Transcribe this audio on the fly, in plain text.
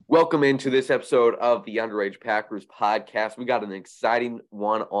Welcome into this episode of the Underage Packers podcast. We got an exciting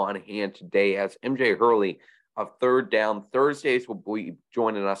one on hand today as MJ Hurley of Third Down Thursdays will be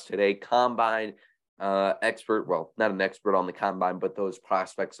joining us today. Combine expert, well, not an expert on the combine, but those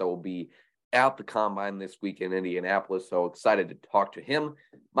prospects that will be at the combine this week in Indianapolis. So excited to talk to him.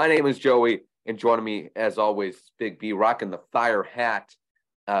 My name is Joey, and joining me as always, Big B, rocking the fire hat.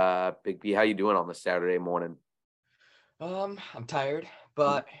 Big B, how you doing on this Saturday morning? I'm tired,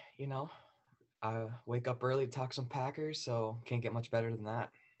 but I wake up early to talk some Packers, so can't get much better than that.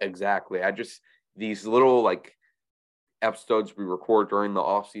 Exactly. These little episodes we record during the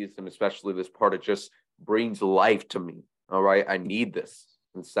off season, especially this part, it just brings life to me. All right. I need this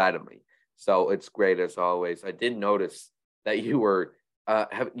inside of me. So it's great as always. I did notice that you were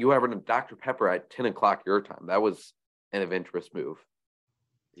having a Dr. Pepper at 10 o'clock your time. That was an adventurous move.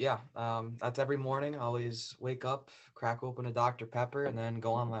 Yeah, that's every morning. I always wake up, crack open a Dr. Pepper, and then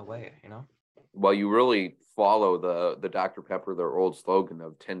go on my way, Well, you really follow the Dr. Pepper, their old slogan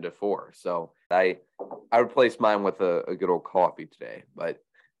of 10 to 4. So I replaced mine with a good old coffee today, but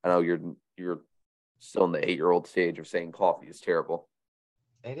I know you're still in the 8-year-old stage of saying coffee is terrible.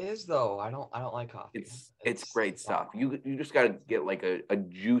 It is though. I don't like coffee. It's great stuff. You just got to get a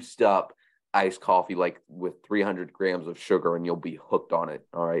juiced up iced coffee with 300 grams of sugar and you'll be hooked on it.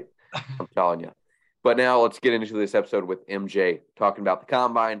 All right. I'm telling you. But now let's get into this episode with MJ talking about the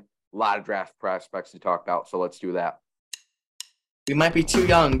combine. A lot of draft prospects to talk about. So let's do that. We might be too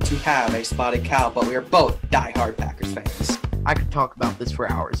young to have a spotted cow, but we are both diehard Packers fans. I could talk about this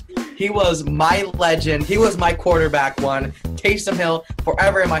for hours. He was my legend. He was my quarterback one. Taysom Hill,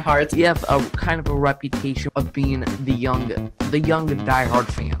 forever in my heart. You have a kind of a reputation of being the young diehard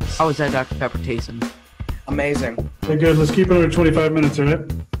fans. How was that, Dr. Pepper Taysom? Amazing. Okay, good. Let's keep it under 25 minutes, all right?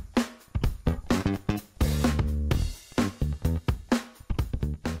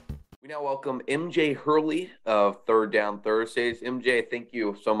 We now welcome MJ Hurley of Third Down Thursdays. MJ, thank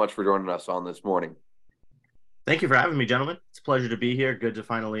you so much for joining us on this morning. Thank you for having me, gentlemen. It's a pleasure to be here. Good to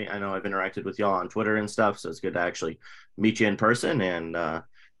finally, I know I've interacted with y'all on Twitter and stuff, so it's good to actually meet you in person, and I'm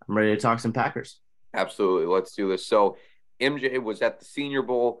ready to talk some Packers. Absolutely. Let's do this. So MJ was at the Senior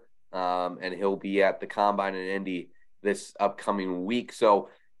Bowl, and he'll be at the Combine in Indy this upcoming week. So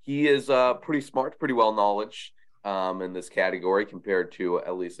he is pretty smart, pretty well knowledge in this category compared to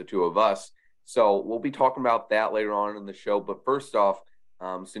at least the two of us. So we'll be talking about that later on in the show. But first off,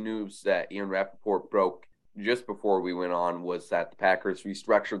 some news that Ian Rappaport broke just before we went on was that the Packers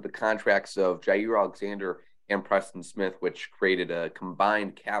restructured the contracts of Jair Alexander and Preston Smith, which created a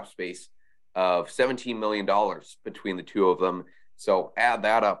combined cap space of $17 million between the two of them. So add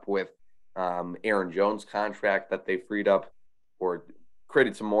that up with Aaron Jones' contract that they freed up or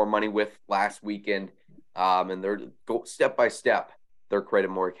created some more money with last weekend. And they're step by step, they're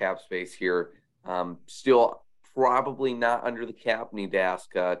creating more cap space here. Still probably not under the cap. Need to ask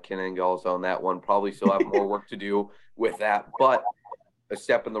Ken Engels on that one. Probably still have more work to do with that, but a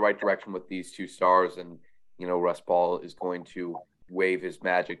step in the right direction with these two stars. And, Russ Ball is going to wave his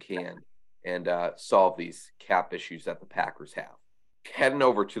magic hand and solve these cap issues that the Packers have. Heading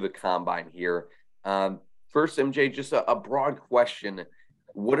over to the combine here. First, MJ, just a broad question.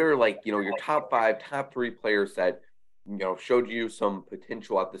 What are your top 5, top 3 players that, showed you some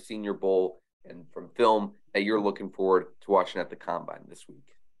potential at the Senior Bowl and from film that you're looking forward to watching at the Combine this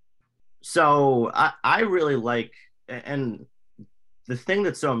week? So I really like, and the thing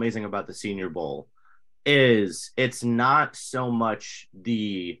that's so amazing about the Senior Bowl is it's not so much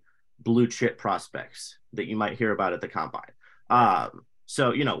the blue chip prospects that you might hear about at the Combine.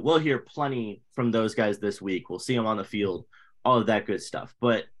 So, we'll hear plenty from those guys this week. We'll see them on the field, all of that good stuff.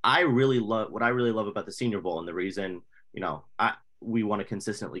 But what I really love about the Senior Bowl, and the reason, we want to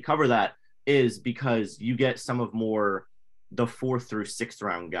consistently cover that, is because you get some of more the 4th through 6th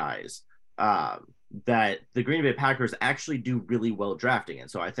round guys that the Green Bay Packers actually do really well drafting.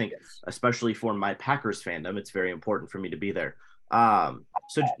 And so I think, especially for my Packers fandom, it's very important for me to be there.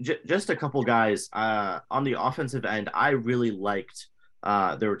 So just a couple guys on the offensive end, I really liked.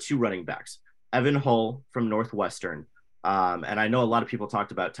 There were 2 running backs, Evan Hull from Northwestern. And I know a lot of people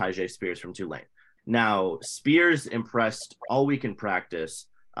talked about Tyjae Spears from Tulane. Now, Spears impressed all week in practice.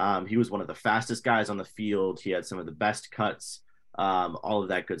 He was one of the fastest guys on the field. He had some of the best cuts, all of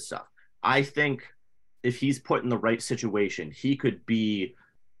that good stuff. I think if he's put in the right situation, he could be,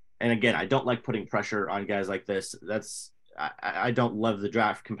 and again, I don't like putting pressure on guys like this. I don't love the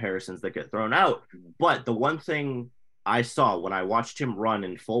draft comparisons that get thrown out. But the one thing I saw when I watched him run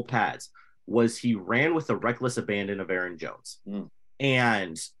in full pads was he ran with the reckless abandon of Aaron Jones.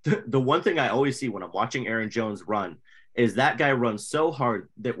 And the one thing I always see when I'm watching Aaron Jones run is that guy runs so hard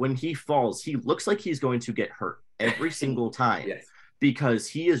that when he falls, he looks like he's going to get hurt every single time Yes. because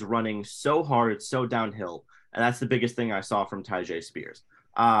he is running so hard, so downhill. And that's the biggest thing I saw from Tyjae Spears.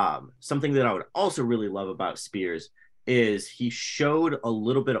 Something that I would also really love about Spears is he showed a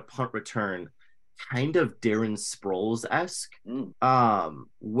little bit of punt return, kind of Darren Sproles-esque,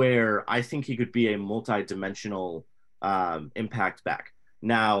 where I think he could be a multi-dimensional impact back.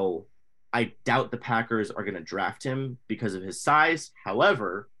 Now, I doubt the Packers are going to draft him because of his size.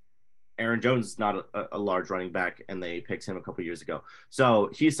 However, Aaron Jones is not a large running back, and they picked him a couple years ago. So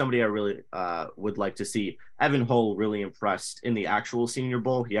he's somebody I really would like to see. Evan Hull really impressed in the actual Senior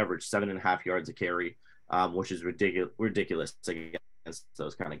Bowl. He averaged 7.5 yards a carry, which is ridiculous against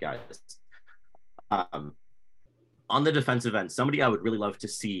those kind of guys. On the defensive end, somebody I would really love to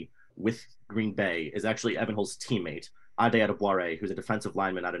see with Green Bay is actually Evan Hull's teammate, Ade Adebawore, who's a defensive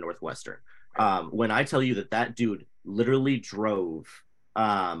lineman out of Northwestern. When I tell you that dude literally drove,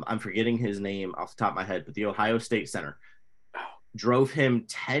 I'm forgetting his name off the top of my head, but the Ohio State center drove him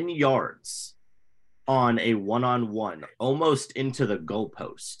 10 yards on a one-on-one, almost into the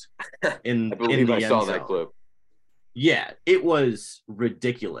goalpost. I believe I saw that clip. Yeah, it was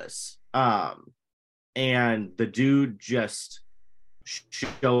ridiculous. And the dude just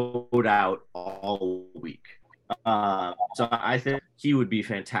showed out all week. So I think he would be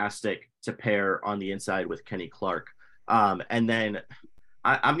fantastic to pair on the inside with Kenny Clark. And then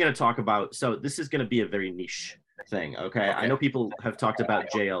I'm going to talk about, so this is going to be a very niche thing, okay? I know people have talked about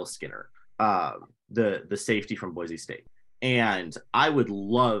JL Skinner, the safety from Boise State. And I would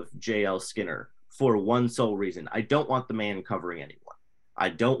love JL Skinner for one sole reason. I don't want the man covering anyone. I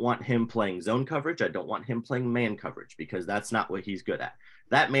don't want him playing zone coverage. I don't want him playing man coverage because that's not what he's good at.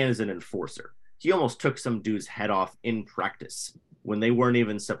 That man is an enforcer. He almost took some dude's head off in practice when they weren't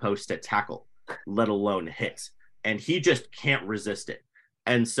even supposed to tackle, let alone hit. And he just can't resist it.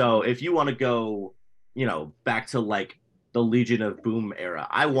 And so if you want to go, back to like the Legion of Boom era,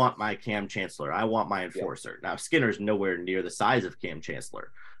 I want my Cam Chancellor. I want my enforcer. Now, Skinner's nowhere near the size of Cam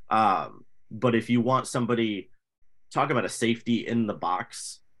Chancellor. But if you want somebody, talk about a safety in the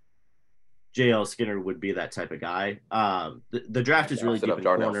box, JL Skinner would be that type of guy. The draft is really deep in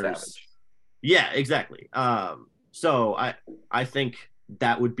corners. Savage. Yeah, exactly. So I think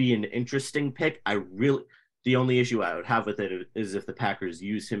that would be an interesting pick. The only issue I would have with it is if the Packers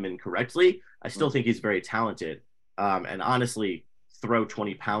use him incorrectly. I still think he's very talented. And honestly, throw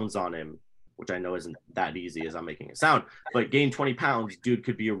 20 pounds on him, which I know isn't that easy as I'm making it sound, but gain 20 pounds, dude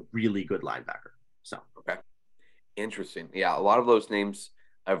could be a really good linebacker. So, okay. Interesting. Yeah, a lot of those names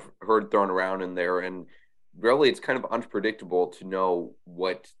I've heard thrown around in there, and really it's kind of unpredictable to know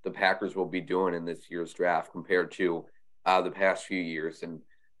what the Packers will be doing in this year's draft compared to the past few years. And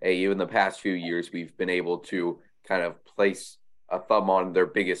even the past few years, we've been able to kind of place a thumb on their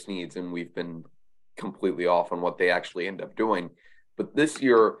biggest needs, and we've been completely off on what they actually end up doing. But this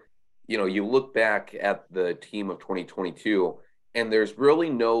year, you look back at the team of 2022, and there's really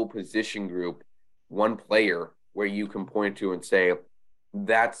no position group, one player where you can point to and say,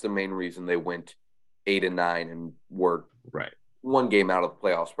 that's the main reason they went 8-9 and were one game out of the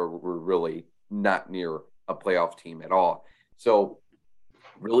playoffs, where we're really not near a playoff team at all. So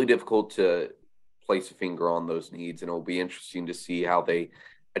really difficult to place a finger on those needs, and it'll be interesting to see how they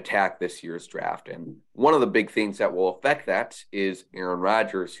attack this year's draft. And one of the big things that will affect that is Aaron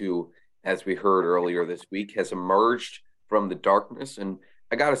Rodgers, who, as we heard earlier this week, has emerged from the darkness. And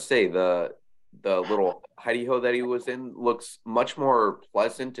I got to say, the little hidey ho that he was in looks much more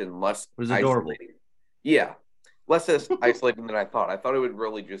pleasant and less isolating. Yeah, less isolating than I thought. I thought it would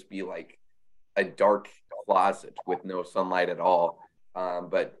really just be like a dark closet with no sunlight at all.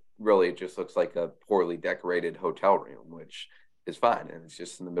 But really, it just looks like a poorly decorated hotel room, which is fine. And it's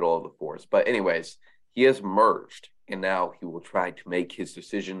just in the middle of the forest. But anyways, he has merged, and now he will try to make his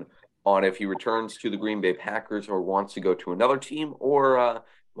decision on if he returns to the Green Bay Packers or wants to go to another team or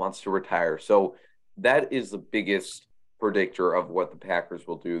wants to retire. So that is the biggest predictor of what the Packers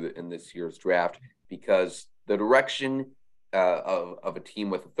will do in this year's draft, because the direction of a team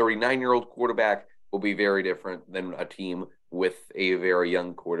with a 39-year-old quarterback will be very different than a team with a very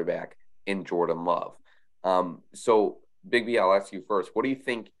young quarterback in Jordan Love. So, Big B, I'll ask you first. What do you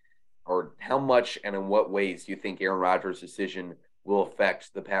think, or how much and in what ways do you think Aaron Rodgers' decision will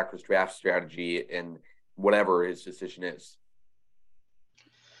affect the Packers draft strategy and whatever his decision is?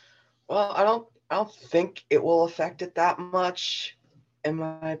 Well, I don't think it will affect it that much, in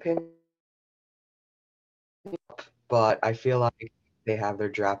my opinion. But I feel like they have their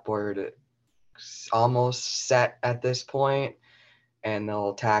draft board almost set at this point, and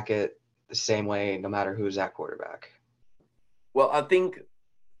they'll attack it the same way no matter who's at quarterback. Well, I think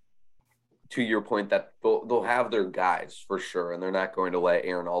to your point that they'll have their guys for sure, and they're not going to let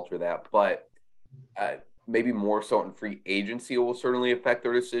Aaron alter that. But uh, maybe more so in free agency will certainly affect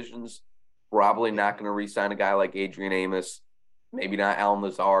their decisions. Probably not going to re-sign a guy like Adrian Amos, maybe not Alan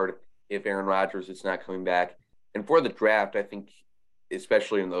Lazard if Aaron Rodgers is not coming back. And for the draft, I think,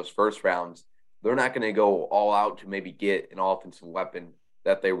 especially in those first rounds, they're not going to go all out to maybe get an offensive weapon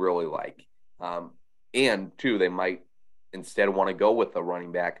that they really like. And two, they might instead want to go with a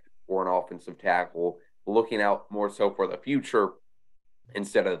running back or an offensive tackle, looking out more so for the future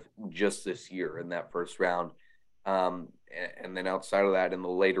instead of just this year in that first round. And then outside of that, in the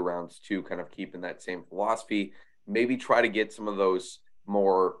later rounds too, kind of keeping that same philosophy, maybe try to get some of those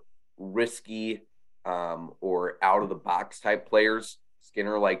more risky or out of the box type players.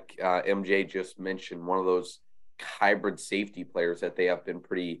 Skinner, like MJ just mentioned, one of those hybrid safety players that they have been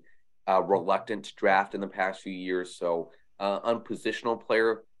pretty reluctant to draft in the past few years. So unpositional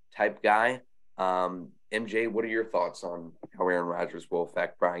player type guy. MJ, what are your thoughts on how Aaron Rodgers will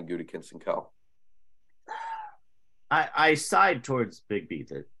affect Brian Gutekunst and co? I side towards Big B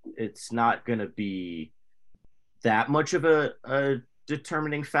that it's not going to be that much of a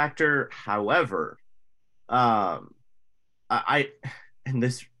determining factor. However, I and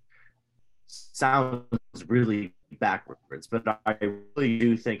this sounds really backwards, but I really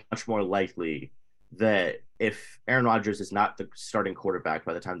do think much more likely that if Aaron Rodgers is not the starting quarterback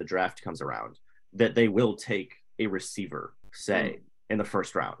by the time the draft comes around, that they will take a receiver, say, in the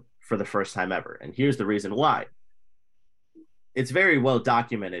first round for the first time ever. And here's the reason why. It's very well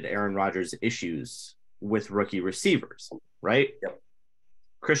documented Aaron Rodgers' issues with rookie receivers, right? Yep.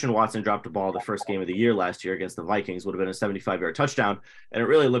 Christian Watson dropped a ball the first game of the year last year against the Vikings, would have been a 75-yard touchdown, and it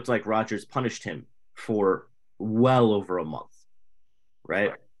really looked like Rodgers punished him for well over a month,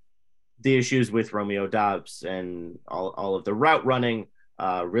 right? The issues with Romeo Doubs and all of the route running,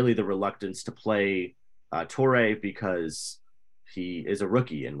 really the reluctance to play Torre because he is a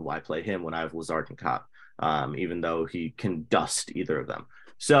rookie, and why play him when I have Lazard and Cobb, even though he can dust either of them.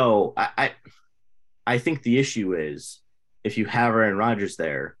 So I think the issue is, if you have Aaron Rodgers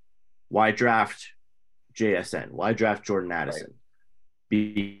there, why draft JSN? Why draft Jordan Addison?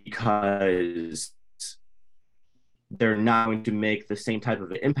 Right. Because they're not going to make the same type of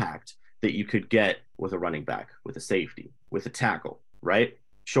an impact that you could get with a running back, with a safety, with a tackle, right?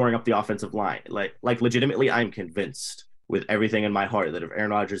 Shoring up the offensive line. Like legitimately, I'm convinced with everything in my heart that if Aaron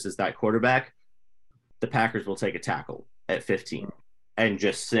Rodgers is that quarterback, the Packers will take a tackle at 15 and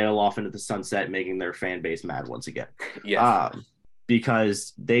just sail off into the sunset, making their fan base mad once again. Yes.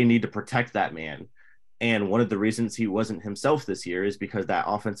 Because they need to protect that man. And one of the reasons he wasn't himself this year is because that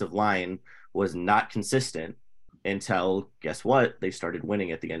offensive line was not consistent until, guess what? They started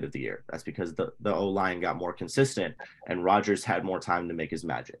winning at the end of the year. That's because the O-line got more consistent and Rodgers had more time to make his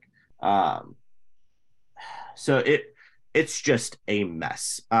magic. So it's just a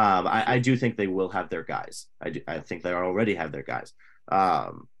mess. I do think they will have their guys. I think they already have their guys.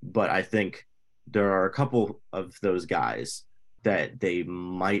 But I think there are a couple of those guys that they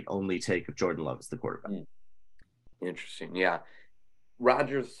might only take if Jordan Love is the quarterback. Interesting. Yeah.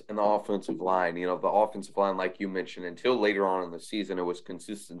 Rodgers and the offensive line, the offensive line, like you mentioned, until later on in the season, it was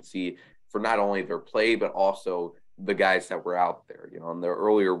consistency for not only their play, but also the guys that were out there. In the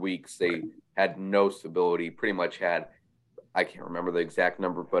earlier weeks, they had no stability, pretty much had, I can't remember the exact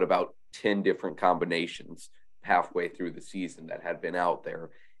number, but about 10 different combinations halfway through the season that had been out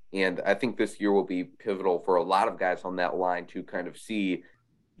there. And I think this year will be pivotal for a lot of guys on that line to kind of see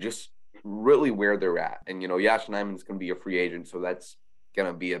just really where they're at. And, Yash Nyman's going to be a free agent, so that's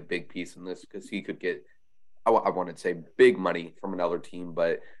going to be a big piece in this because he could get, I want to say big money from another team,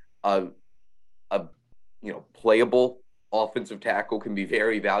 but a playable offensive tackle can be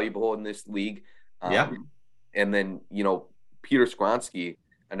very valuable in this league. And then, Peter Skronsky,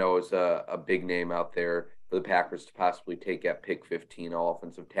 I know, is a big name out there for the Packers to possibly take at pick 15,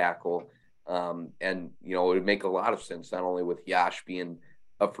 offensive tackle. And, it would make a lot of sense, not only with Yash being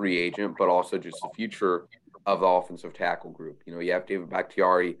a free agent, but also just the future of the offensive tackle group. You have David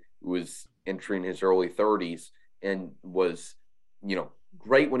Bakhtiari, who was entering his early 30s and was,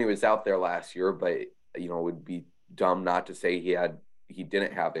 great when he was out there last year, but, it would be dumb not to say he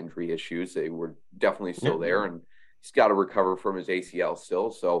didn't have injury issues. They were definitely still there, and he's got to recover from his ACL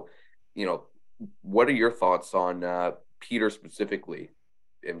still. So, what are your thoughts on Peter specifically,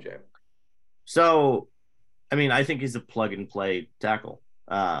 MJ? So, I think he's a plug and play tackle.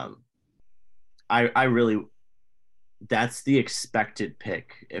 I really, that's the expected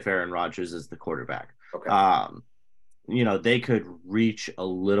pick if Aaron Rodgers is the quarterback. Okay. They could reach a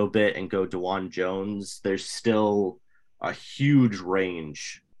little bit and go DeJuan Jones. There's still a huge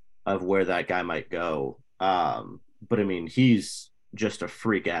range of where that guy might go. But I mean, he's just a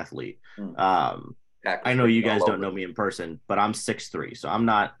freak athlete. I know you guys don't know me in person, but I'm 6'3", so I'm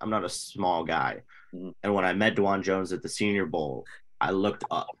not a small guy. And when I met DeJuan Jones at the Senior Bowl, I looked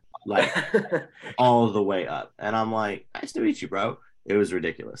up, like all the way up, and I'm like, "Nice to meet you, bro." It was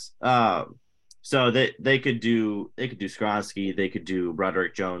ridiculous. So they could do Skronsky, they could do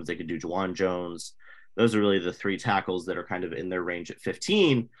Broderick Jones, they could do DeJuan Jones. Those are really the three tackles that are kind of in their range at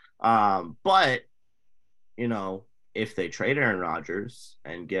 15. But you know, if they trade Aaron Rodgers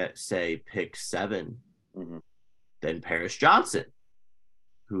and get, say, pick 7, then Paris Johnson,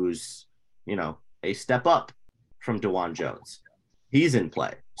 who's, you know, a step up from DeJuan Jones, he's in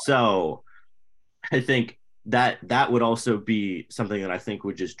play. So I think that would also be something that I think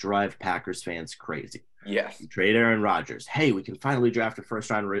would just drive Packers fans crazy. Yes. You trade Aaron Rodgers. Hey, we can finally draft a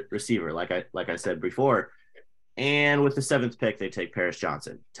first-round receiver, like I said before. And with the 7th pick, they take Paris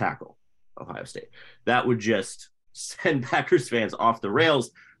Johnson, tackle, Ohio State. That would just send Packers fans off the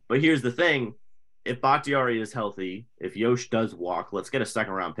rails. But here's the thing. If Bakhtiari is healthy, if Yosh does walk, let's get a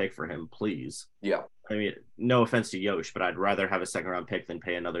second-round pick for him, please. Yeah. I mean, no offense to Yosh, but I'd rather have a second-round pick than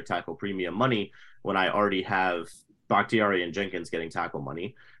pay another tackle premium money when I already have Bakhtiari and Jenkins getting tackle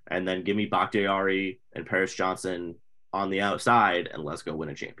money. And then give me Bakhtiari and Paris Johnson on the outside, and let's go win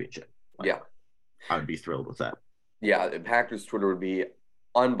a championship. Yeah. I would be thrilled with that. Yeah, the Packers Twitter would be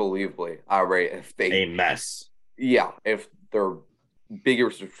unbelievably irate if they a mess. Yeah, if their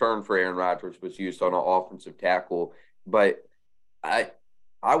biggest return for Aaron Rodgers was used on an offensive tackle, but I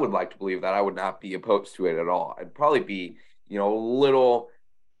would like to believe that I would not be opposed to it at all. I'd probably be, a little,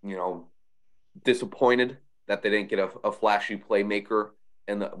 disappointed that they didn't get a flashy playmaker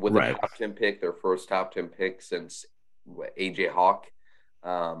with a top 10 pick, their first top 10 pick since AJ Hawk,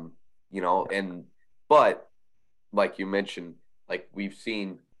 but like you mentioned, like we've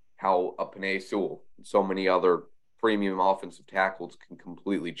seen how a Penei Sewell and so many other premium offensive tackles can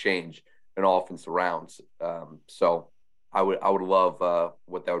completely change an offense around. So I would love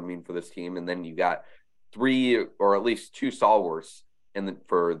what that would mean for this team. And then you got 3 or at least 2 stalwarts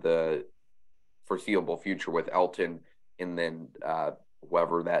for the foreseeable future with Elton and then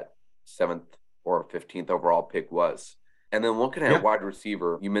whoever that 7th or 15th overall pick was. And then looking at wide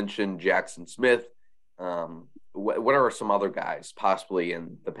receiver, you mentioned Jackson Smith. What are some other guys possibly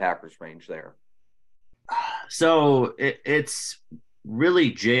in the Packers range there? So it's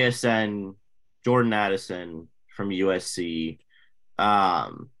really JSN, Jordan Addison from USC.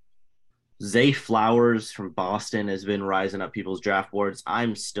 Zay Flowers from Boston has been rising up people's draft boards.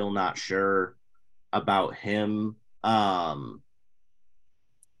 I'm still not sure about him.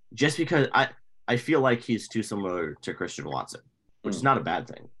 Just because I feel like he's too similar to Christian Watson, which is not a bad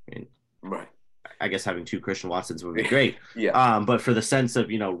thing. I mean, right. I guess having 2 Christian Watsons would be great. But for the sense of,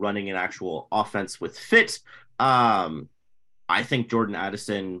 running an actual offense with fit, I think Jordan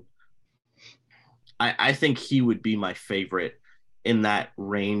Addison, I think he would be my favorite in that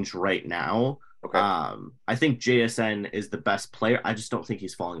range right now. Okay. I think JSN is the best player. I just don't think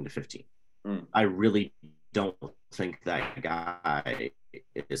he's falling to 15. I really don't think that guy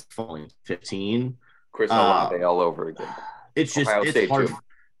is falling to 15. Chris Olave all over again. It's just it's hard. Too.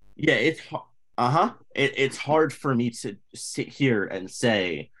 Yeah, it's hard for me to sit here and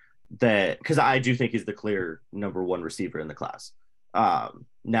say that, because I do think he's the clear number 1 receiver in the class.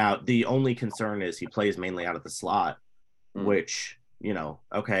 Now the only concern is he plays mainly out of the slot, which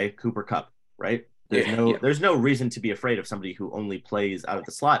Cooper Kupp, right? There's no reason to be afraid of somebody who only plays out of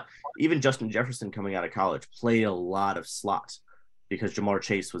the slot. Even Justin Jefferson coming out of college played a lot of slot because Jamar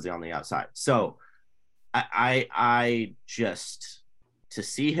Chase was on the outside. So I just, to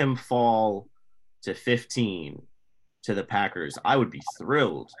see him fall to 15 to the Packers, I would be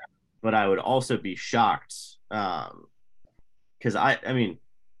thrilled, but I would also be shocked because I mean,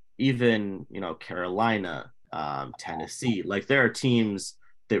 even Carolina, Tennessee, like there are teams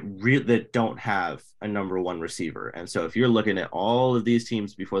that don't have a number 1 receiver, and so if you're looking at all of these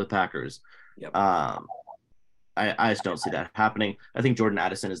teams before the Packers, I just don't see that happening. I think Jordan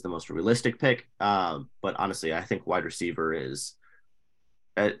Addison is the most realistic pick, but honestly, I think wide receiver is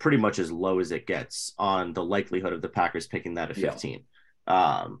pretty much as low as it gets on the likelihood of the Packers picking that at 15.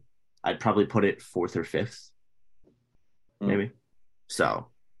 I'd probably put it 4th or 5th, maybe. So,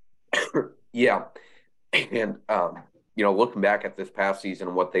 yeah, and looking back at this past season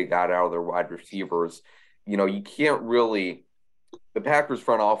and what they got out of their wide receivers, you can't really. The Packers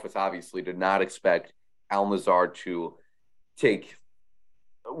front office obviously did not expect Al Lazard to take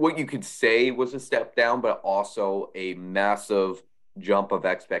what you could say was a step down, but also a massive jump of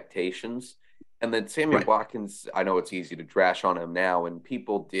expectations. And then Sammy Right. Watkins, I know it's easy to trash on him now, and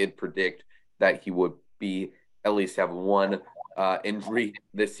people did predict that he would be at least have one injury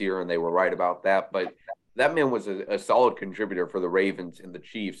this year, and they were right about that. But that man was a solid contributor for the Ravens and the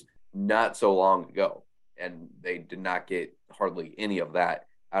Chiefs not so long ago, and they did not get hardly any of that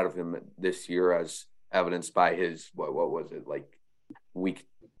out of him this year, as evidenced by his what was it, like week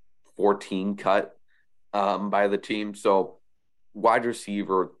 14 cut by the team. So wide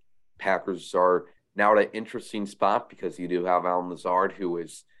receiver, Packers are now at an interesting spot because you do have Allen Lazard, who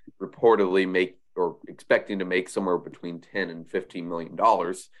is reportedly expecting to make somewhere between $10 and $15 million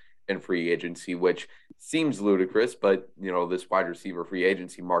in free agency, which seems ludicrous, but this wide receiver free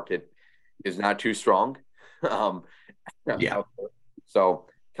agency market is not too strong. Yeah. So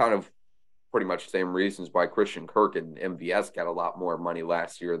kind of pretty much the same reasons why Christian Kirk and MVS got a lot more money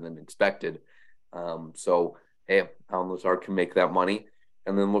last year than expected. So, hey, Allen Lazard can make that money.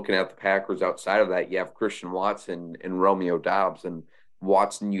 And then looking at the Packers outside of that, you have Christian Watson and Romeo Doubs. And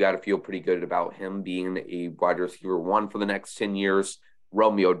Watson, you got to feel pretty good about him being a wide receiver one for the next 10 years.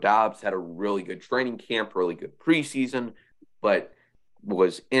 Romeo Doubs had a really good training camp, really good preseason, but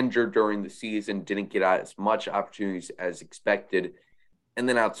was injured during the season, didn't get as much opportunities as expected. And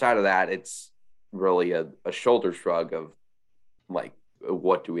then outside of that, it's really a shoulder shrug of like,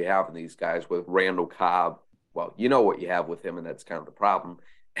 what do we have in these guys with Randall Cobb? Well, you know what you have with him, and that's kind of the problem.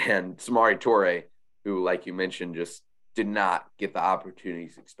 And Samori Toure, who, like you mentioned, just did not get the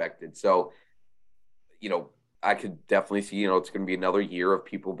opportunities expected. So, I could definitely see, it's going to be another year of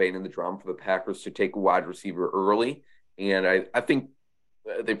people banging the drum for the Packers to take a wide receiver early. And I think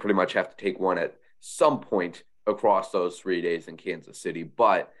they pretty much have to take one at some point across those 3 days in Kansas City.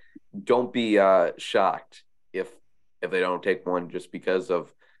 But don't be shocked if they don't take one just because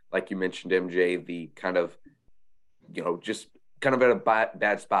of, like you mentioned, MJ, the kind of, just kind of at a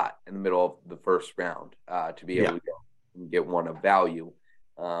bad spot in the middle of the first round to be able to go and get one of value.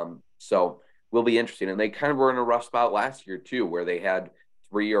 So will be interesting. And they kind of were in a rough spot last year too, where they had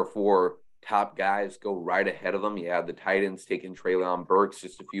 3 or 4 top guys go right ahead of them. You had the Titans taking Treylon Burks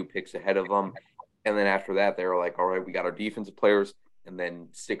just a few picks ahead of them. And then after that, they were like, all right, we got our defensive players, and then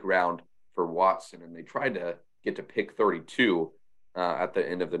stick around for Watson. And they tried to get to pick 32 at the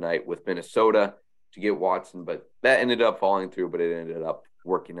end of the night with Minnesota to get Watson, but that ended up falling through, but it ended up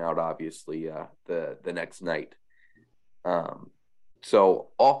working out, obviously, the next night.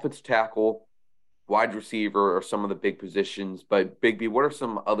 So offensive tackle, wide receiver are some of the big positions, but Big B, what are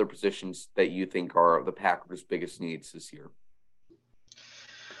some other positions that you think are the Packers' biggest needs this year?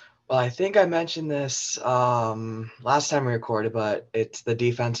 Well, I think I mentioned this last time we recorded, but it's the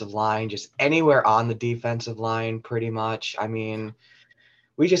defensive line, just anywhere on the defensive line, pretty much. I mean,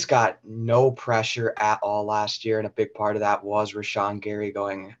 we just got no pressure at all last year, and a big part of that was Rashawn Gary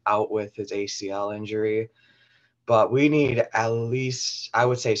going out with his ACL injury. But we need at least, I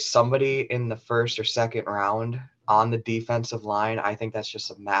would say, somebody in the first or second round on the defensive line. I think that's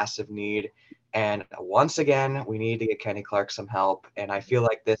just a massive need. And once again, we need to get Kenny Clark some help. And I feel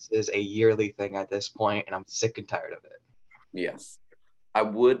like this is a yearly thing at this point, and I'm sick and tired of it. Yes. I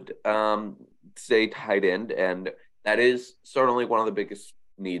would say tight end, and that is certainly one of the biggest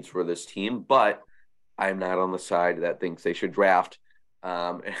needs for this team, but I'm not on the side that thinks they should draft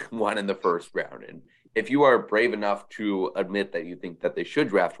one in the first round. And if you are brave enough to admit that you think that they should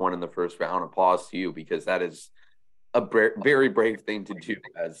draft one in the first round, applause to you, because that is a very brave thing to do.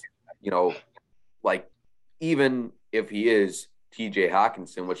 As like, even if he is TJ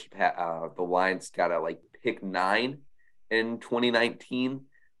Hawkinson, which the Lions got to like pick 9 in 2019,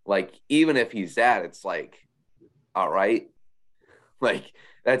 like even if he's that, it's like, all right, like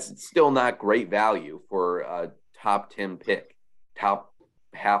that's still not great value for a top 10 pick, top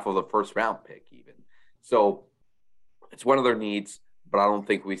half of the first round pick even. So it's one of their needs, but I don't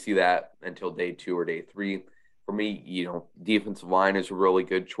think we see that until day 2 or day 3. For me, defensive line is a really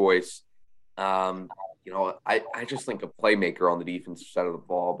good choice. I just think a playmaker on the defensive side of the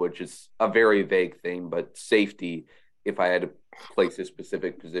ball, which is a very vague thing, but safety, if I had to place a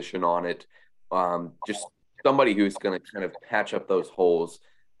specific position on it, just somebody who's going to kind of patch up those holes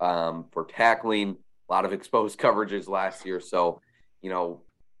for tackling. A lot of exposed coverages last year. So,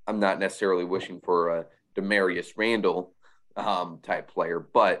 I'm not necessarily wishing for a Demarius Randall type player,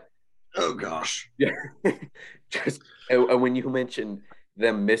 but oh gosh, yeah. Just and when you mentioned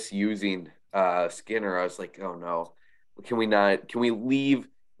them misusing Skinner, I was like, oh no, can we leave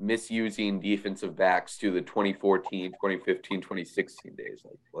misusing defensive backs to the 2014, 2015, 2016 days?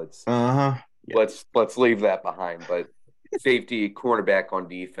 Like let's leave that behind. But safety, cornerback on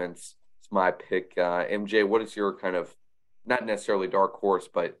defense is my pick. MJ, what is your kind of, not necessarily dark horse,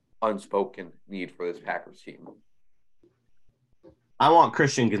 but unspoken need for this Packers team? I want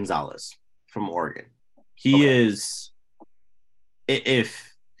Christian Gonzalez from Oregon. He Okay. is,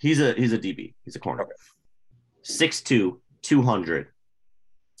 if he's a DB, he's a corner. Okay. 6'2", 200,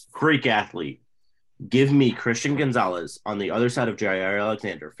 freak athlete. Give me Christian Gonzalez on the other side of Jair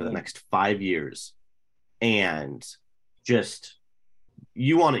Alexander for the next 5 years, and just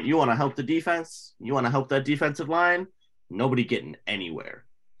you want to help the defense. You want to help that defensive line. Nobody getting anywhere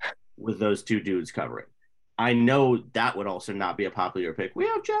with those two dudes covering. I know that would also not be a popular pick. We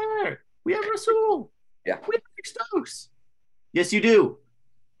have Jair. We have Rasul. Yeah. We have Eric Stokes. Yes, you do.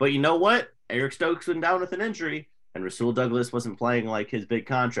 But you know what? Eric Stokes went down with an injury, and Rasul Douglas wasn't playing like his big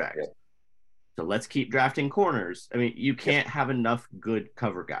contract. Yeah. So let's keep drafting corners. I mean, you can't have enough good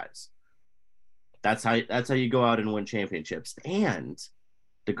cover guys. That's how you go out and win championships. And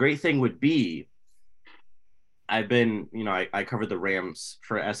the great thing would be, I've been, I covered the Rams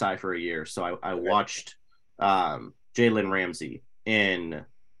for SI for a year, so I watched Jalen Ramsey in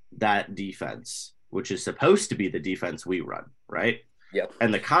that defense, which is supposed to be the defense we run, right? Yep.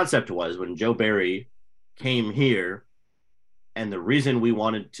 And the concept was when Joe Barry came here, and the reason we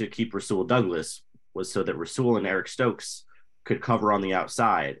wanted to keep Rasul Douglas was so that Rasul and Eric Stokes could cover on the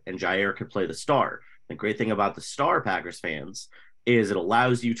outside and Jair could play the star. The great thing about the star, Packers fans, is it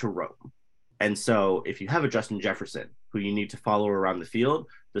allows you to roam. And so if you have a Justin Jefferson who you need to follow around the field,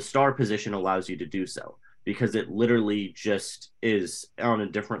 the star position allows you to do so because it literally just is on a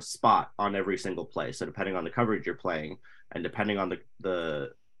different spot on every single play. So depending on the coverage you're playing and depending on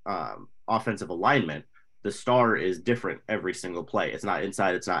the offensive alignment, the star is different every single play. It's not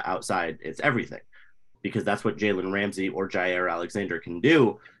inside, it's not outside, it's everything. Because that's what Jalen Ramsey or Jair Alexander can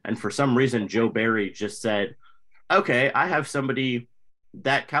do. And for some reason, Joe Barry just said, okay, I have somebody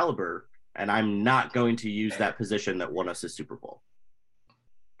that caliber, and I'm not going to use that position that won us a Super Bowl.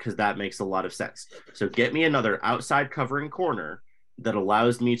 Because that makes a lot of sense. So get me another outside covering corner that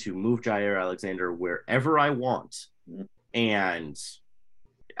allows me to move Jair Alexander wherever I want. And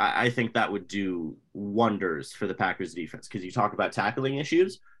I think that would do wonders for the Packers defense. Because you talk about tackling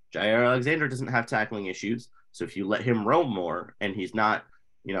issues. Jair Alexander doesn't have tackling issues. So if you let him roam more and he's not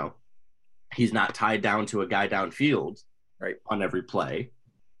tied down to a guy downfield right on every play,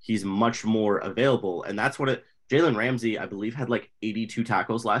 he's much more available. And that's what Jalen Ramsey, I believe, had like 82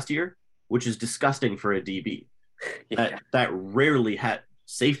 tackles last year, which is disgusting for a DB. Yeah. That rarely had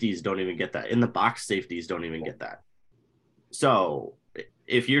safeties don't even get that. In the box, safeties don't even get that. So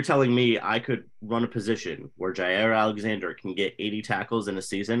if you're telling me I could run a position where Jair Alexander can get 80 tackles in a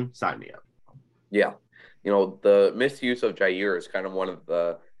season, sign me up. Yeah. The misuse of Jair is kind of one of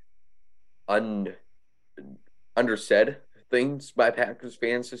the undersaid things by Packers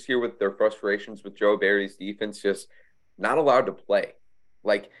fans this year with their frustrations with Joe Barry's defense, just not allowed to play.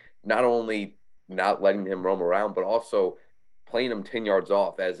 Like, not only not letting him roam around, but also playing him 10 yards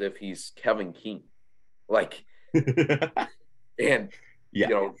off as if he's Kevin King. Like, and,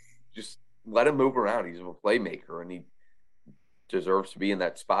 just let him move around. He's a playmaker, and he deserves to be in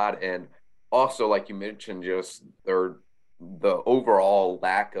that spot. And also, like you mentioned, just the overall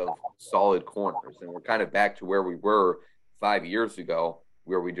lack of solid corners. And we're kind of back to where we were 5 years ago,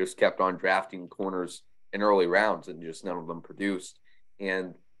 where we just kept on drafting corners in early rounds and just none of them produced.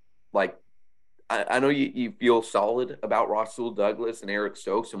 And, like, I know you feel solid about Rasul Douglas and Eric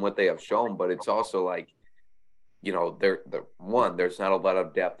Stokes and what they have shown, but it's also like, there's not a lot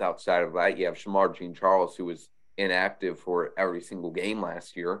of depth outside of that. You have Shamar Jean-Charles, who was inactive for every single game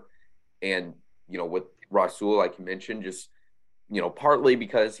last year. And, with Rasul, like you mentioned, just, partly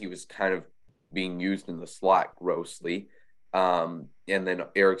because he was kind of being used in the slot grossly. And then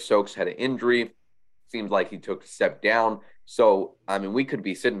Eric Stokes had an injury. Seems like he took a step down. So, I mean, we could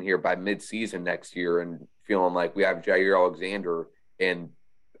be sitting here by midseason next year and feeling like we have Jair Alexander and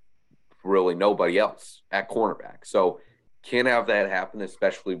really nobody else at cornerback. So can't have that happen,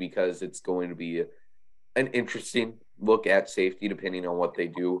 especially because it's going to be an interesting look at safety depending on what they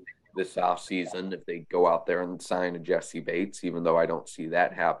do this offseason. If they go out there and sign a Jesse Bates, even though I don't see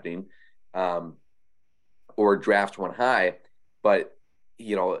that happening, or draft one high. But,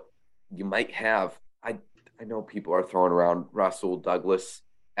 you might have – I know people are throwing around Rasul Douglas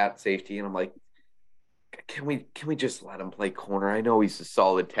at safety, and I'm like, can we just let him play corner? I know he's a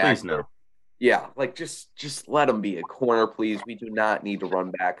solid tackler. Please no. Yeah, like just let him be a corner, please. We do not need to run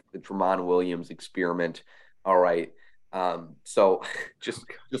back the Tramon Williams experiment. All right. So just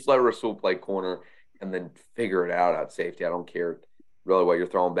let Rasul play corner and then figure it out at safety. I don't care really what you're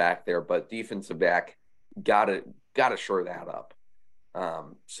throwing back there, but defensive back gotta shore that up.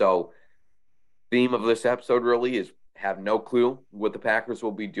 So theme of this episode really is have no clue what the Packers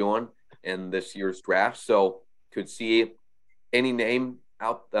will be doing in this year's draft. So could see any name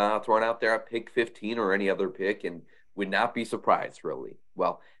out thrown out there at pick 15 or any other pick, and would not be surprised really.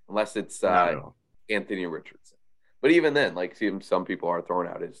 Well, unless it's Anthony Richardson. But even then, like some people are throwing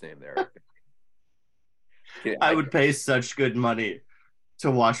out his name there. I would pay such good money to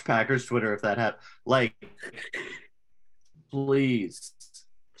watch Packers Twitter if that happened. Like, please,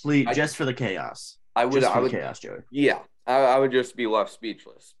 just for the chaos. I would chaos, Joey. Yeah, I would just be left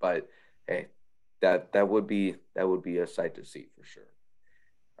speechless. But hey, that would be a sight to see for sure.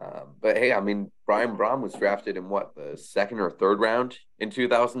 But hey, I mean, Brian Braun was drafted in the second or third round in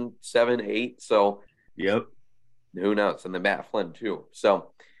 2007-8. So yep, who knows? And then Matt Flynn too.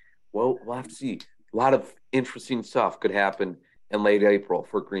 So we'll have to see. A lot of interesting stuff could happen in late April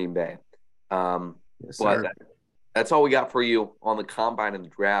for Green Bay. Yes, but that's all we got for you on the combine and the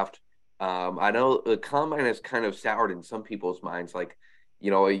draft. I know the combine has kind of soured in some people's minds. Like,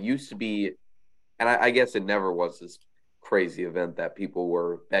 it used to be, and I guess it never was this crazy event that people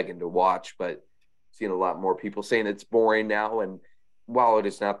were begging to watch, but seeing a lot more people saying it's boring now. And while it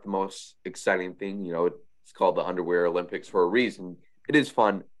is not the most exciting thing, it's called the Underwear Olympics for a reason. It is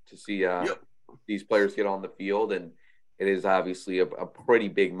fun to see these players get on the field, and it is obviously a pretty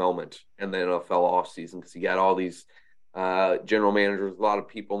big moment in the NFL offseason because you got all these general managers, a lot of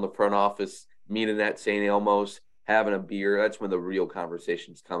people in the front office meeting at St. Elmo's, having a beer. That's when the real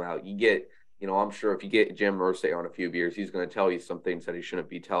conversations come out. You get, I'm sure if you get Jim Irsay on a few beers, he's going to tell you some things that he shouldn't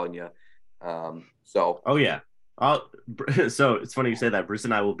be telling you. Oh yeah. So it's funny you say that. Bruce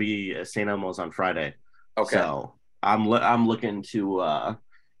and I will be at St. Elmo's on Friday. Okay. So I'm looking to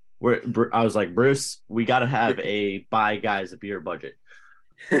I was like, Bruce, we got to have a buy guys a beer budget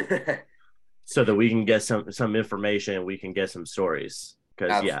so that we can get some information. We can get some stories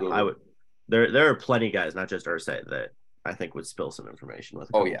because I would. There are plenty of guys, not just Irsay, that I think would spill some information with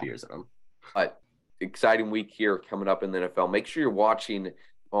a couple beers in them. But exciting week here coming up in the NFL. Make sure you're watching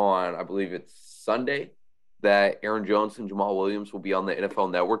on, I believe it's Sunday, that Aaron Jones and Jamal Williams will be on the NFL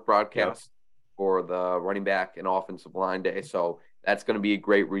Network broadcast for the running back and offensive line day. So that's going to be a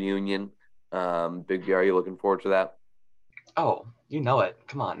great reunion. Big B, are you looking forward to that? Oh, you know it.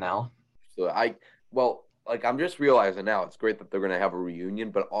 Come on now. So I'm just realizing now it's great that they're going to have a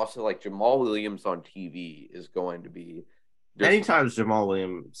reunion, but also like Jamal Williams on TV is going to be. Anytime Jamal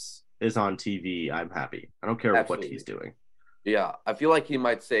Williams is on TV, I'm happy. I don't care what he's doing. Yeah, I feel like he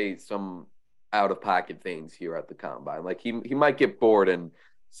might say some out-of-pocket things here at the Combine. Like he might get bored and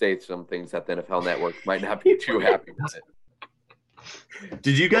say some things that the NFL Network might not be too happy with it.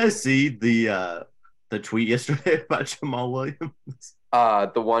 Did you guys see the tweet yesterday about Jamal Williams?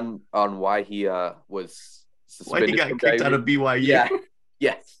 The one on why he was suspended. Why he got kicked out of BYU. Yeah.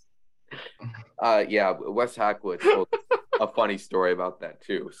 Yes. Wes Hackwood told a funny story about that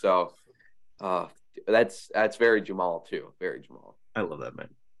too. So that's very Jamal too. Very Jamal. I love that man.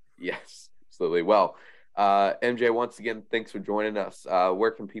 Yes, absolutely. Well, MJ, once again, thanks for joining us.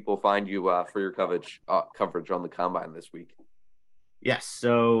 Where can people find you for your coverage on the Combine this week? Yes,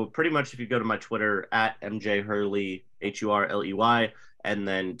 so pretty much if you go to my Twitter at MJ Hurley, Hurley, and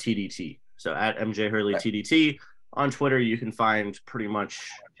then TDT. So at MJ Hurley TDT. On Twitter, you can find pretty much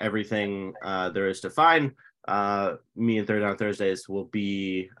everything there is to find. Me and Third Down Thursdays will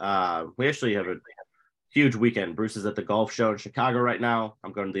be we actually have a huge weekend. Bruce is at the golf show in Chicago right now.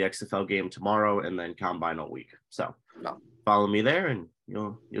 I'm going to the XFL game tomorrow and then Combine all week. So follow me there and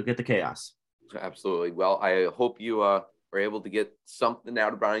you'll get the chaos. Absolutely. Well, I hope you are able to get something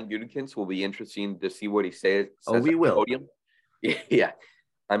out of Brian Gutekunst. Will be interesting to see what he says. We will. Podium. Yeah.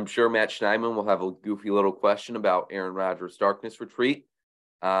 I'm sure Matt Schneidman will have a goofy little question about Aaron Rodgers' darkness retreat.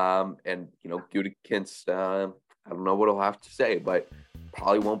 And Gutekunst, I don't know what he'll have to say, but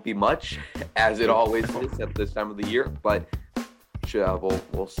probably won't be much, as it always is at this time of the year. But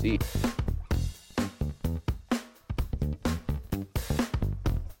we'll see.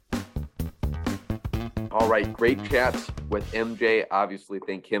 All right, great chats with MJ. Obviously,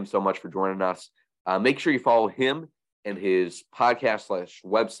 thank him so much for joining us. Make sure you follow him and his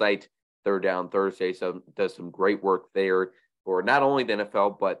podcast/website, Third Down Thursday. So does some great work there for not only the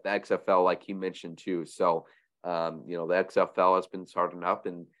NFL, but the XFL, like he mentioned too. So, the XFL has been starting up,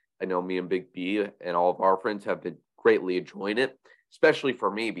 and I know me and Big B and all of our friends have been greatly enjoying it, especially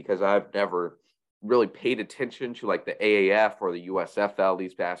for me, because I've never really paid attention to like the AAF or the USFL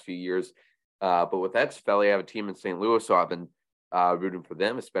these past few years. But with XFL, I have a team in St. Louis, so I've been rooting for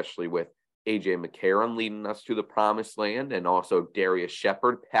them, especially with AJ McCarron leading us to the promised land, and also Darius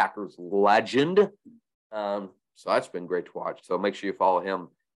Shepard, Packers legend. So that's been great to watch. So make sure you follow him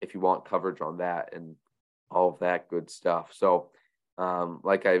if you want coverage on that. And all of that good stuff. So,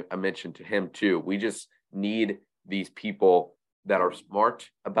 like I mentioned to him too, we just need these people that are smart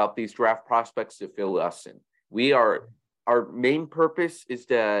about these draft prospects to fill us in. Our main purpose is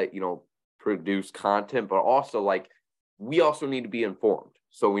to, produce content, but also we also need to be informed.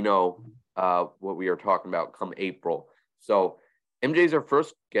 So we know what we are talking about come April. So MJ's our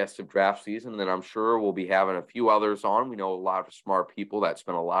first guest of draft season, and then I'm sure we'll be having a few others on. We know a lot of smart people that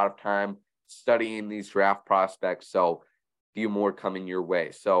spend a lot of time studying these draft prospects. So a few more coming your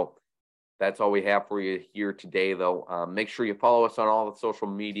way. So that's all we have for you here today, though. Make sure you follow us on all the social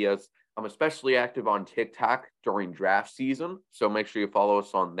medias. I'm especially active on TikTok during draft season, so make sure you follow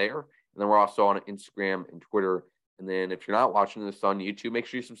us on there. And then we're also on Instagram and Twitter. And then if you're not watching this on YouTube, make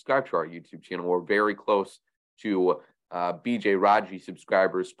sure you subscribe to our YouTube channel. We're very close to BJ Raji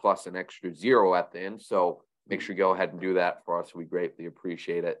subscribers plus an extra 0 at the end. So make sure you go ahead and do that for us. We greatly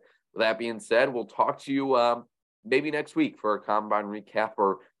appreciate it. With that being said, we'll talk to you maybe next week for a combine recap,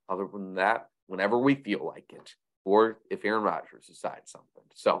 or other than that, whenever we feel like it, or if Aaron Rodgers decides something.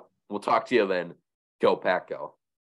 So we'll talk to you then. Go Pack Go.